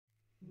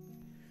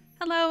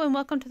Hello and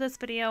welcome to this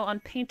video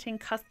on painting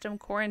custom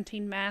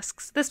quarantine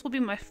masks. This will be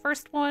my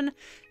first one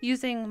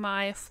using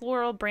my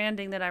floral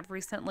branding that I've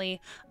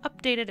recently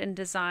updated and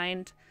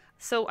designed.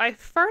 So I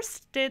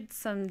first did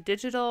some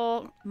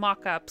digital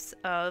mock-ups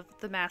of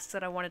the masks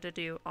that I wanted to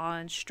do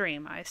on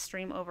stream. I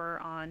stream over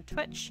on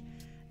Twitch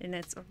and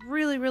it's a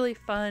really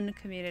fun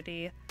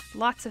community.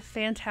 Lots of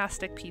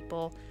fantastic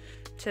people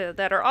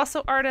that are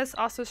also artists,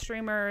 also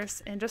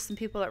streamers, and just some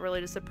people that really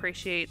just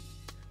appreciate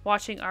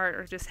watching art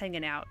or just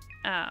hanging out.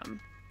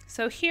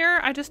 So here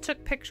I just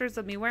took pictures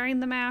of me wearing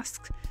the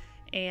mask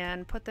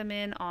and put them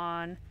in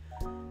on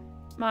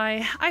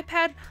my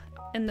iPad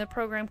in the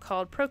program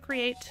called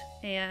Procreate,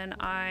 and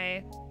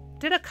I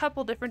did a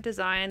couple different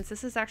designs.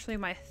 This is actually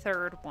my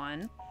third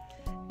one,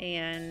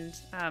 and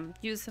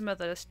used some of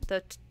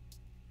the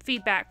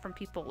feedback from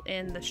people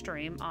in the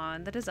stream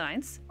on the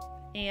designs.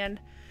 And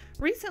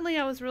recently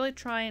I was really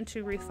trying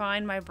to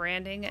refine my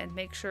branding and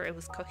make sure it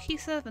was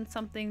cohesive and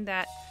something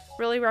that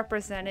really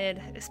represented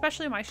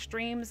especially my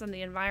streams and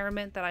the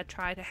environment that I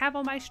try to have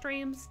on my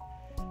streams.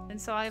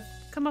 And so I've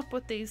come up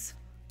with these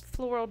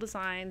floral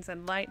designs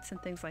and lights and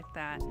things like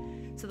that.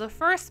 So the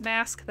first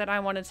mask that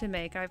I wanted to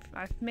make,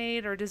 I've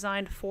made or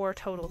designed 4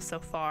 total so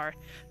far.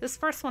 This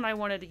first one I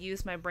wanted to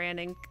use my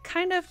branding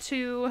kind of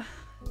to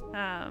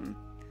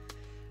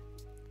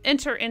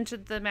enter into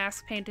the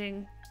mask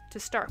painting to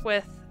start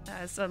with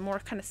as a more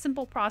kind of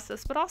simple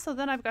process, but also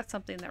then I've got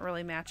something that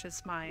really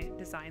matches my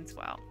designs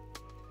well.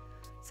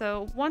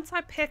 So once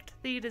I picked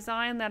the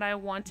design that I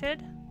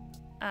wanted,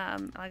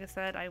 like I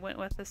said, I went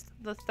with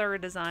the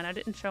third design. I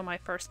didn't show my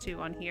first 2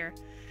 on here.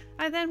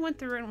 I then went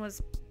through and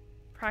was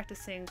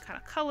practicing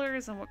kind of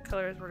colors and what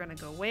colors were going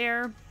to go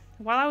where.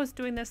 While I was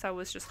doing this, I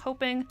was just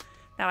hoping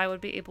that I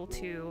would be able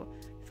to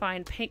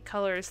find paint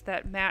colors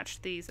that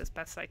match these as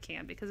best I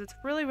can, because it's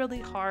really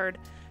hard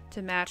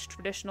to match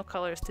traditional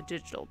colors to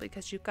digital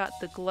because you've got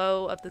the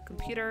glow of the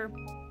computer,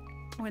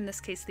 or in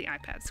this case the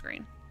iPad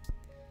screen.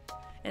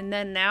 And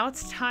then now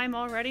it's time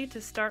already to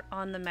start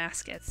on the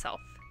mask itself.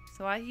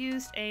 So I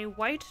used a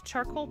white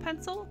charcoal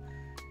pencil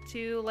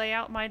to lay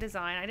out my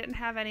design. I didn't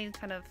have any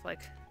kind of like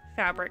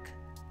fabric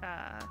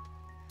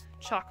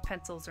chalk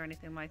pencils or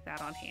anything like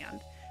that on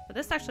hand, but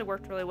this actually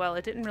worked really well.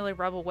 It didn't really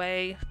rub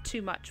away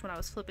too much when I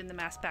was flipping the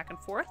mask back and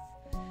forth.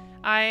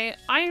 I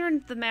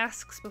ironed the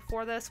masks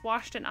before this,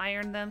 washed and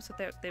ironed them so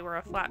that they were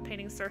a flat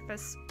painting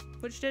surface,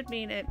 which did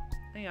mean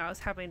I was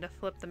having to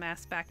flip the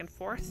mask back and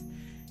forth.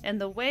 And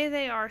the way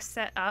they are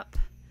set up,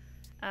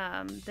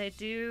 they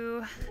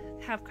do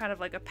have kind of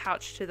like a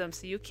pouch to them,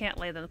 so you can't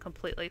lay them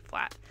completely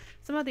flat.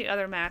 Some of the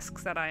other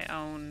masks that I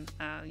own,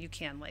 you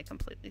can lay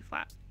completely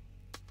flat.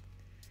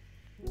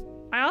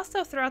 I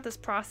also, throughout this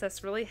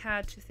process, really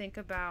had to think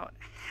about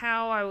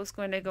how I was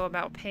going to go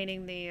about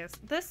painting these.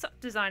 This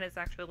design is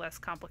actually less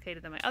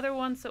complicated than my other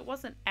one, so it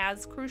wasn't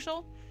as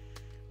crucial.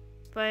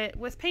 But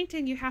with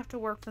painting, you have to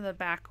work from the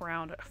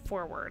background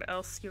forward,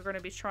 else you're going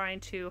to be trying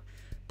to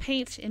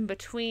paint in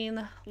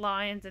between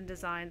lines and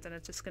designs, and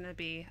it's just going to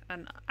be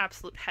an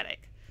absolute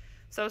headache.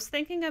 So I was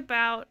thinking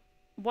about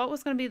what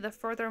was going to be the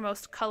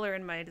furthermost color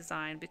in my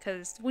design,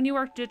 because when you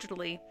work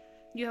digitally,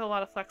 you have a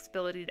lot of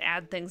flexibility to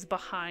add things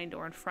behind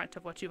or in front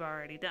of what you've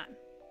already done.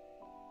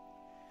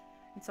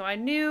 And so I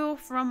knew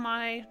from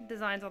my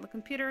designs on the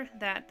computer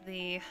that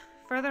the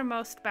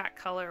furthermost back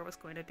color was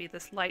going to be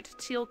this light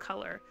teal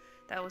color.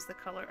 That was the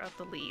color of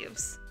the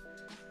leaves.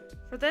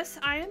 For this,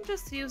 I am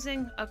just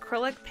using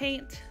acrylic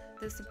paint.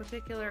 This in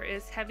particular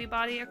is heavy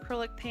body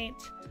acrylic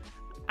paint.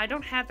 I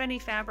don't have any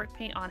fabric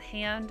paint on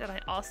hand, and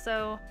I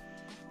also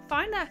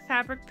find that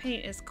fabric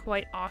paint is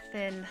quite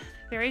often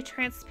very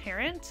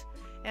transparent,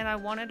 and I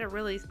wanted a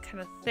really kind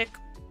of thick,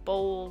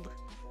 bold,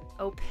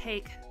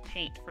 opaque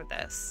paint for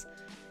this.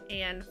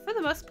 And for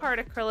the most part,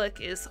 acrylic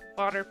is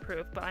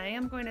waterproof, but I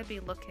am going to be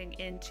looking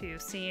into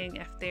seeing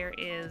if there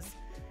is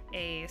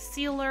a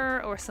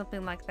sealer or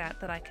something like that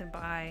I can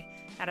buy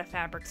at a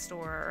fabric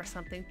store or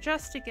something,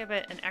 just to give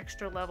it an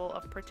extra level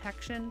of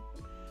protection,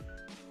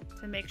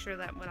 to make sure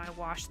that when I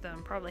wash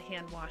them, probably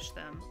hand wash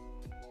them,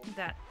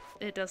 that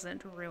it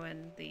doesn't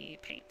ruin the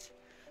paint.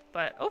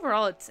 But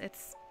overall,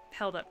 it's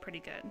held up pretty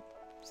good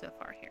so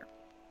far here.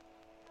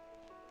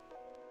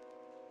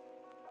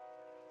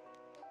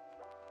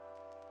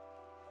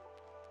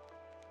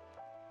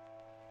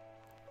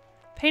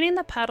 Painting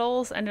the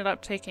petals ended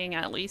up taking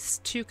at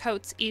least 2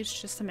 coats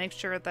each, just to make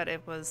sure that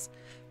it was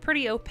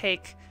pretty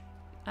opaque.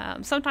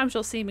 Sometimes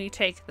you'll see me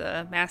take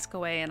the mask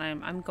away and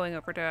I'm going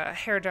over to a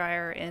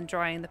hairdryer and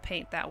drying the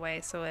paint that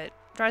way, so it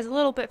dries a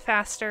little bit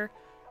faster.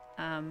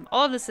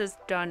 All of this is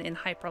done in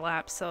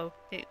hyperlapse, so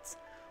it's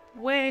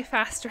way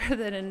faster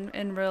than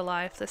in real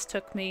life. This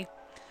took me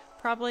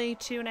probably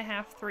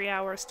 2.5 to 3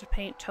 hours to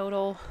paint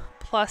total,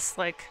 plus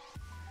like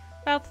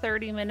about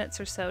 30 minutes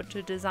or so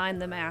to design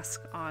the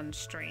mask on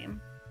stream.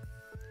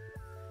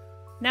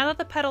 Now that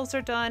the petals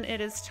are done, it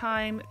is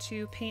time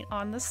to paint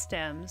on the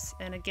stems,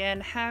 and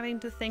again having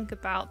to think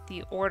about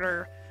the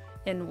order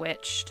in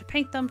which to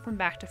paint them from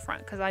back to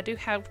front, because I do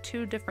have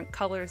 2 different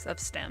colors of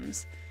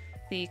stems.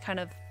 The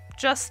kind of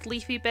just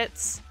leafy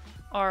bits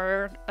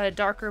are a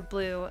darker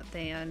blue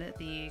than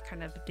the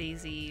kind of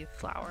daisy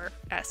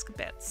flower-esque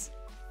bits.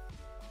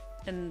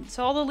 And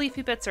so all the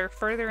leafy bits are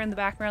further in the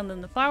background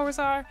than the flowers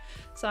are,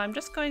 so I'm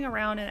just going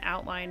around and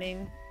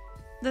outlining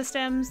the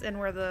stems and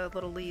where the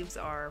little leaves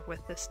are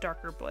with this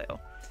darker blue.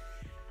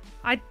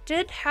 I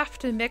did have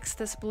to mix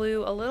this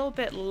blue a little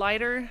bit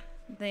lighter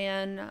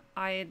than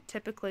I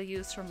typically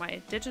use for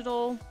my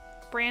digital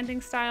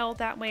branding style.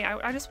 That way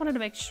I just wanted to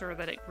make sure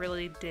that it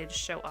really did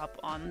show up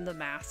on the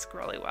mask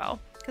really well,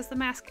 because the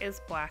mask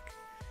is black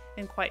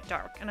and quite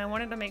dark, and I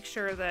wanted to make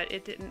sure that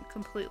it didn't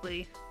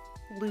completely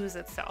lose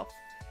itself.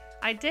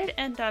 I did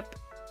end up,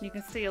 you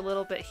can see a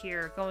little bit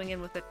here, going in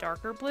with a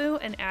darker blue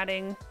and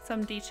adding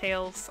some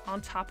details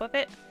on top of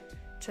it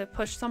to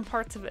push some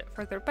parts of it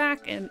further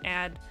back and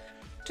add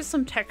just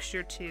some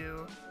texture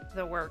to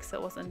the work so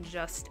it wasn't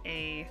just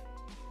a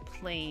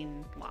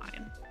plain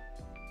line.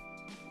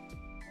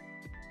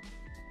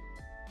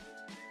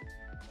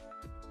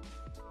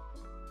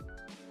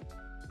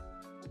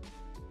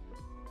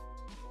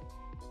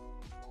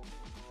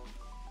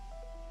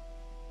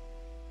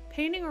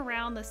 Painting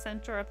around the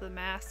center of the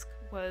mask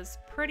was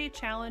pretty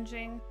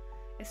challenging,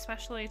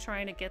 especially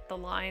trying to get the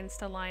lines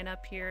to line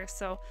up here.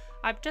 So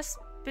I've just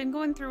been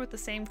going through with the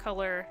same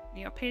color,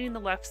 you know, painting the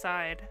left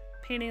side,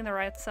 painting the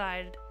right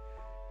side,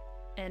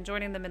 and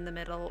joining them in the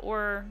middle,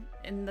 or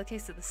in the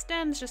case of the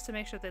stems, just to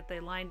make sure that they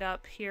lined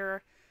up.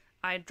 Here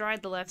I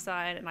dried the left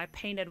side and I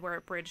painted where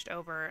it bridged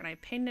over, and I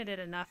painted it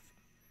enough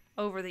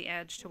over the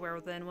edge to where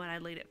then when I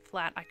laid it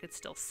flat I could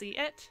still see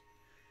it.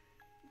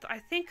 I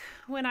think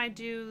when I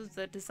do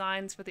the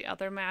designs for the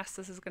other masks,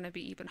 this is going to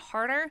be even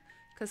harder,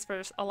 because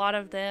for a lot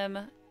of them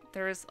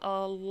there's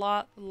a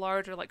lot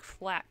larger like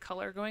flat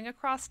color going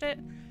across it,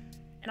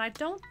 and I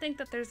don't think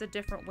that there's a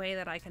different way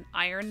that I can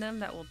iron them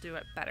that will do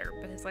it better,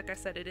 because like I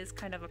said, it is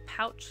kind of a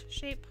pouch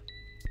shape.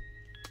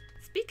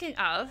 Speaking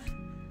of,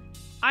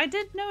 I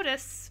did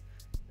notice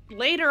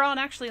later on,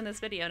 actually in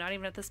this video, not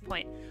even at this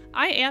point,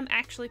 I am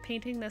actually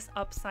painting this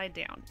upside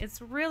down.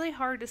 It's really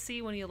hard to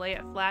see when you lay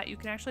it flat. You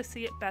can actually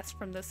see it best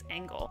from this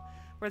angle.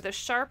 Where the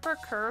sharper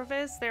curve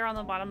is there on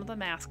the bottom of the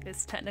mask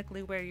is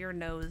technically where your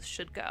nose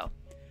should go.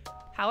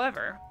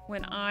 However,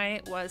 when I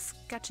was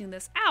sketching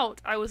this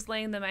out, I was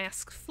laying the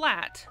mask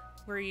flat,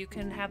 where you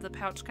can have the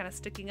pouch kind of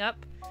sticking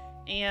up,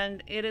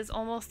 and it is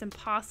almost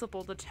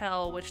impossible to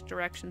tell which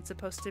direction's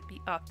supposed to be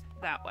up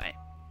that way.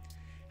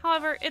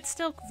 However, it's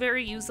still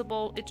very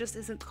usable. It just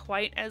isn't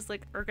quite as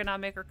like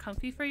ergonomic or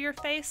comfy for your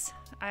face.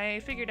 I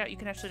figured out you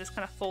can actually just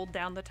kind of fold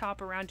down the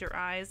top around your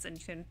eyes and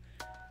you can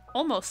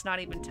almost not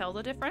even tell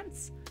the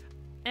difference.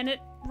 And it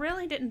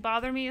really didn't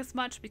bother me as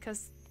much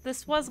because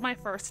this was my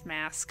first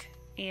mask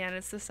and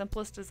it's the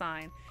simplest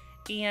design.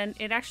 And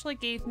it actually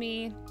gave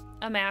me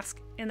a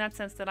mask in that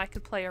sense that I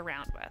could play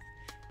around with.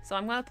 So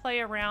I'm going to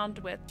play around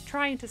with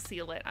trying to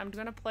seal it. I'm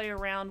going to play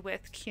around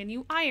with, can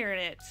you iron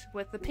it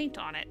with the paint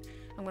on it?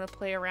 I'm going to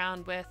play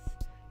around with,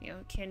 you know,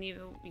 can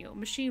you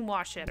machine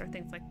wash it or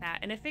things like that.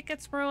 And if it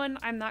gets ruined,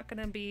 I'm not going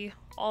to be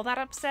all that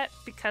upset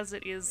because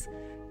it is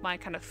my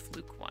kind of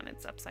fluke one.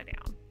 It's upside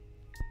down.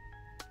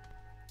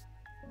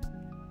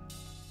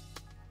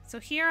 So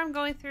here I'm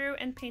going through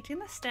and painting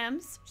the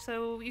stems.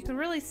 So you can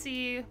really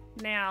see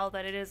now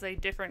that it is a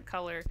different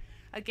color.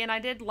 Again, I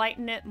did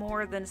lighten it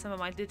more than some of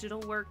my digital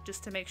work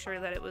just to make sure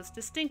that it was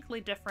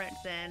distinctly different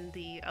than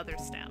the other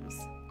stems.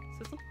 So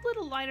it's a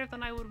little lighter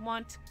than I would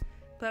want,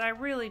 but I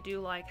really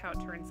do like how it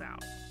turns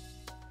out.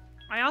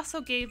 I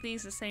also gave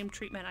these the same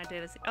treatment I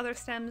did as the other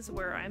stems,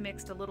 where I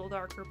mixed a little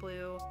darker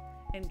blue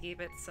and gave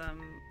it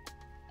some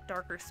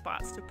darker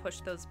spots to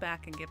push those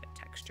back and give it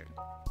texture.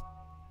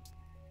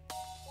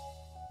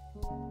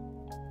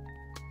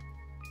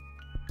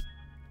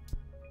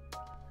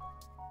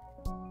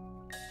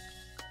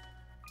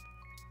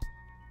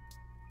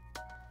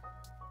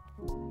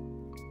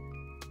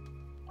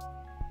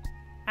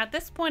 At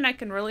this point, I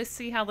can really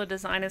see how the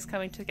design is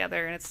coming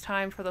together, and it's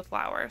time for the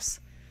flowers.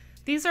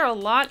 These are a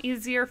lot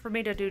easier for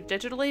me to do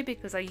digitally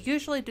because I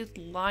usually do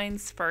the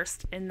lines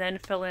first and then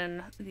fill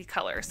in the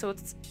color, so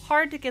it's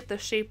hard to get the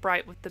shape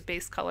right with the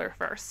base color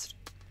first.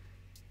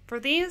 For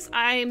these,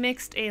 I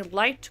mixed a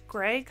light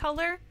gray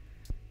color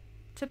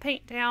to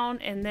paint down,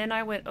 and then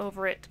I went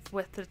over it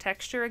with the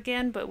texture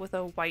again, but with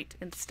a white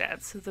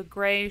instead. So the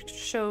gray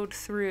showed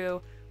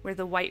through where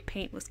the white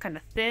paint was kind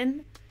of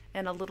thin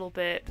and a little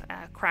bit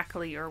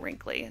crackly or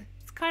wrinkly.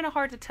 It's kind of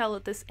hard to tell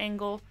at this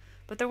angle,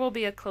 but there will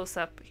be a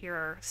close-up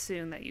here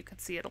soon that you can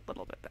see it a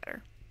little bit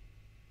better.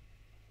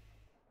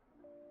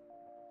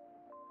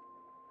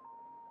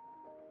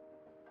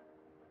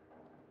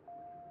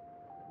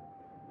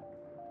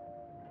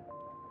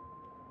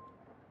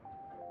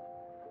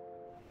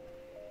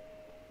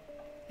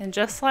 And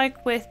just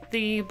like with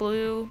the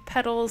blue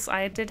petals,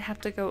 I did have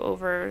to go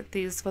over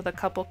these with a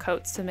couple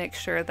coats to make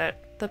sure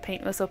that the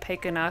paint was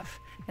opaque enough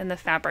and the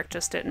fabric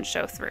just didn't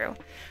show through.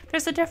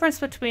 There's a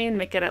difference between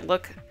making it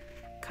look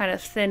kind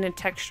of thin and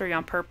textury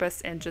on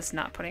purpose and just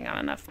not putting on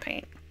enough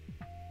paint.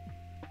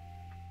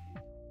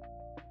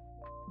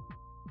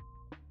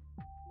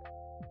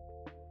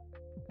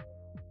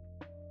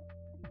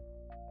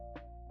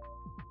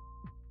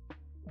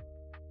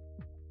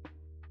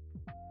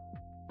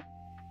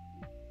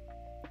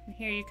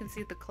 here you can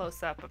see the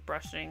close-up of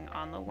brushing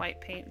on the white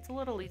paint. It's a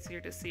little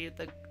easier to see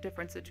the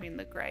difference between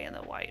the gray and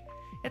the white.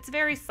 It's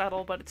very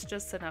subtle, but it's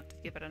just enough to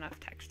give it enough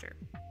texture.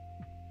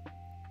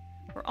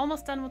 We're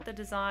almost done with the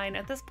design.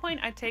 At this point,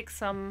 I take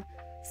some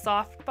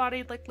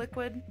soft-bodied, like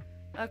liquid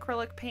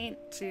acrylic paint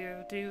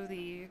to do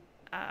the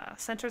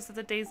centers of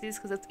the daisies,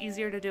 because it's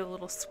easier to do a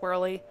little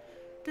swirly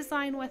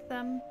design with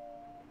them.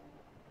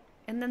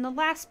 And then the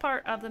last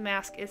part of the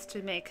mask is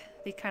to make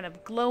the kind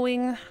of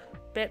glowing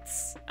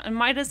bits. In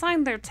my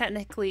design, they're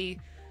technically,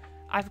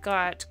 I've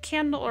got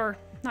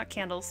not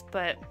candles,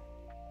 but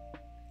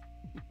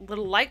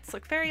little lights,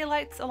 like fairy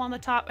lights along the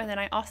top. And then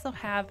I also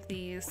have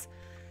these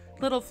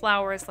little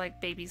flowers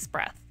like baby's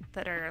breath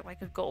that are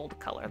like a gold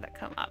color that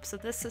come up. So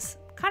this is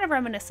kind of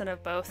reminiscent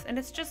of both. And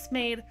it's just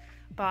made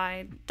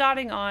by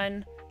dotting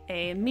on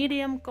a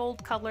medium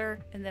gold color,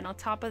 and then on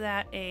top of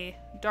that, a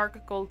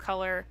dark gold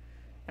color,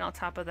 and on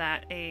top of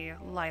that, a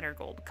lighter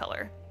gold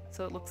color.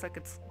 So it looks like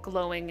it's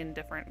glowing in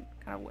different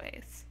kind of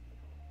ways.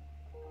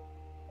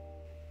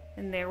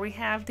 And there we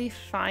have the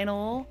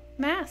final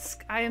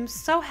mask. I am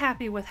so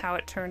happy with how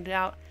it turned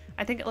out.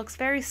 I think it looks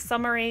very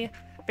summery,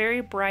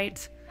 very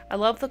bright. I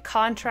love the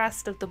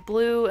contrast of the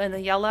blue and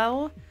the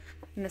yellow,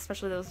 and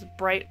especially those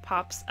bright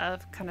pops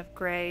of kind of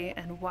gray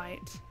and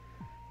white.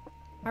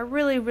 I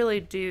really, really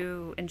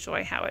do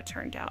enjoy how it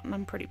turned out, and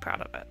I'm pretty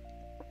proud of it.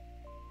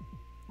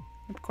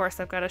 Of course,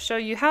 I've got to show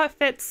you how it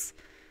fits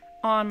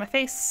on my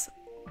face.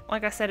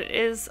 Like I said, it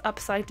is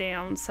upside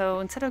down, so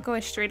instead of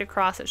going straight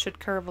across, it should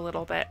curve a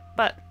little bit,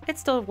 but it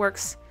still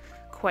works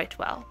quite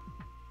well.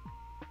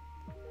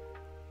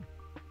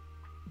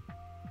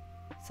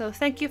 So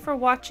thank you for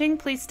watching.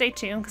 Please stay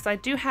tuned, because I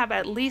do have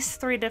at least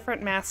 3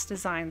 different mask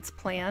designs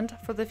planned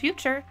for the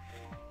future,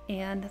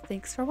 and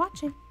thanks for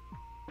watching.